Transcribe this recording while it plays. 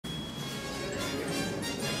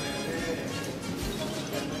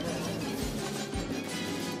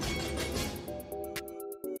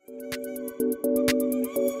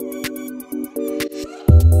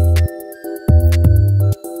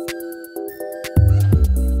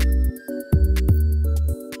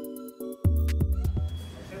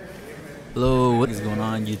what is going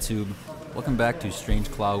on YouTube? Welcome back to Strange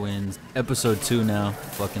Claw Wins, episode 2 now.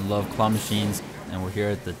 Fucking love claw machines, and we're here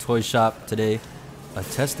at the toy shop today. A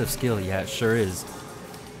test of skill, yeah, it sure is.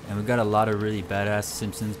 And we got a lot of really badass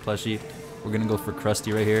Simpsons plushie. We're gonna go for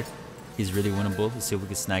Krusty right here. He's really winnable. Let's see if we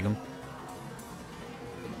can snag him.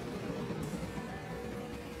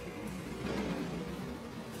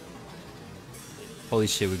 Holy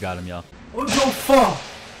shit, we got him, y'all. What the fuck?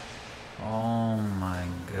 Oh my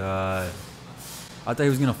god. I thought he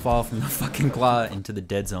was gonna fall from the fucking claw into the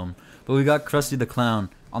dead zone. But we got Krusty the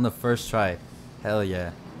Clown on the first try. Hell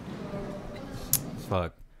yeah.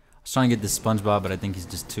 Fuck. I was trying to get this SpongeBob, but I think he's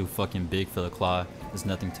just too fucking big for the claw. There's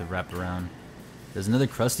nothing to wrap around. There's another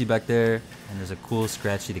Krusty back there, and there's a cool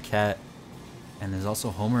Scratchy the cat. And there's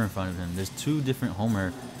also Homer in front of him. There's 2 different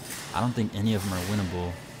Homer. I don't think any of them are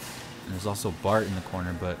winnable. And there's also Bart in the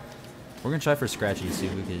corner, but we're gonna try for Scratchy to see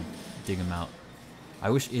if we could dig him out. I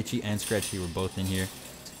wish Itchy and Scratchy were both in here.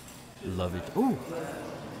 Love it. Ooh!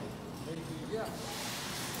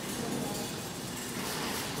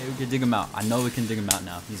 Okay, we could dig him out. I know we can dig him out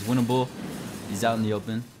now. He's winnable. He's out in the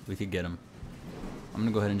open. We could get him. I'm gonna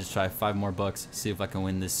go ahead and just try 5 more bucks. See if I can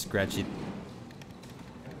win this Scratchy.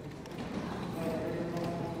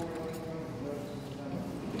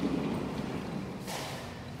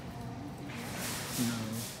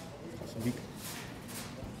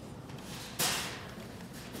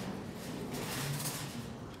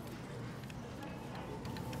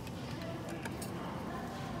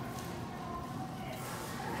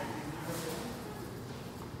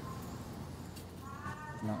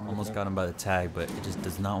 Almost got him by the tag, but it just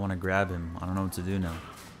does not want to grab him. I don't know what to do now.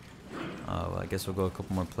 Well, I guess we'll go a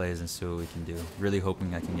couple more plays and see what we can do. Really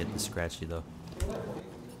hoping I can get the Scratchy though.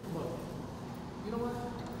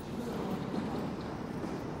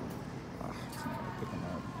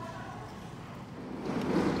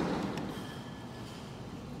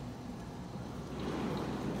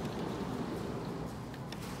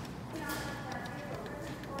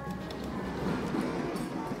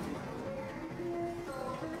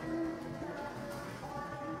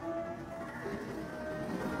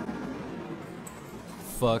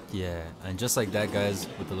 Fuck yeah. And just like that, guys,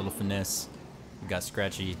 with a little finesse, we got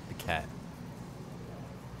Scratchy the cat.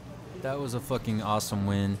 That was a fucking awesome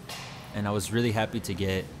win, and I was really happy to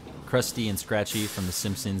get Krusty and Scratchy from the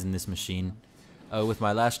Simpsons in this machine. With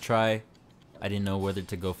my last try, I didn't know whether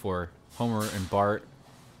to go for Homer and Bart.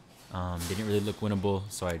 They didn't really look winnable,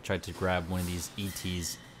 so I tried to grab one of these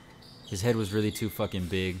ETs. His head was really too fucking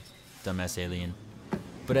big, dumbass alien.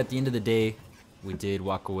 But at the end of the day, we did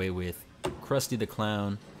walk away with Krusty the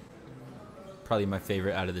Clown, probably my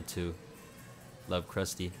favorite out of the 2. Love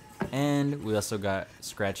Krusty. And we also got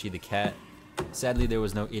Scratchy the cat. Sadly there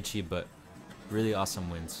was no Itchy, but really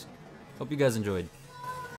awesome wins. Hope you guys enjoyed.